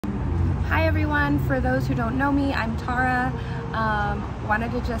Hi everyone, for those who don't know me, I'm Tara.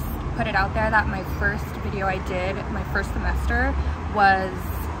 Wanted to just put it out there that my first video I did, my first semester, was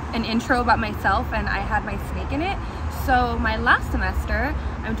an intro about myself and I had my snake in it. So my last semester,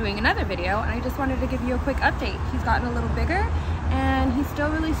 I'm doing another video and I just wanted to give you a quick update. He's gotten a little bigger and he's still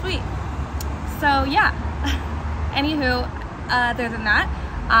really sweet. So yeah, anywho, other than that,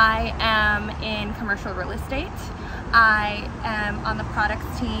 I am in commercial real estate. I am on the products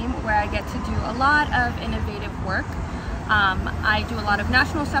team where I get to do a lot of innovative work. I do a lot of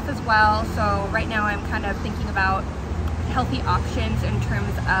national stuff as well, so right now I'm kind of thinking about healthy options in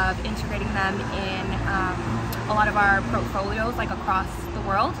terms of integrating them in a lot of our portfolios like across the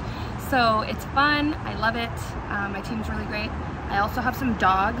world. So it's fun, I love it, my team's really great. I also have some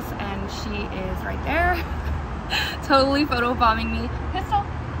dogs and she is right there, totally photo bombing me. Pistol,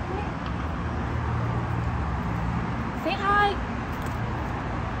 say hi.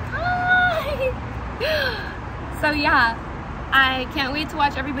 Hi. So yeah, I can't wait to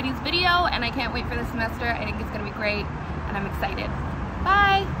watch everybody's video and I can't wait for the semester. I think it's gonna be great and I'm excited.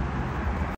 Bye.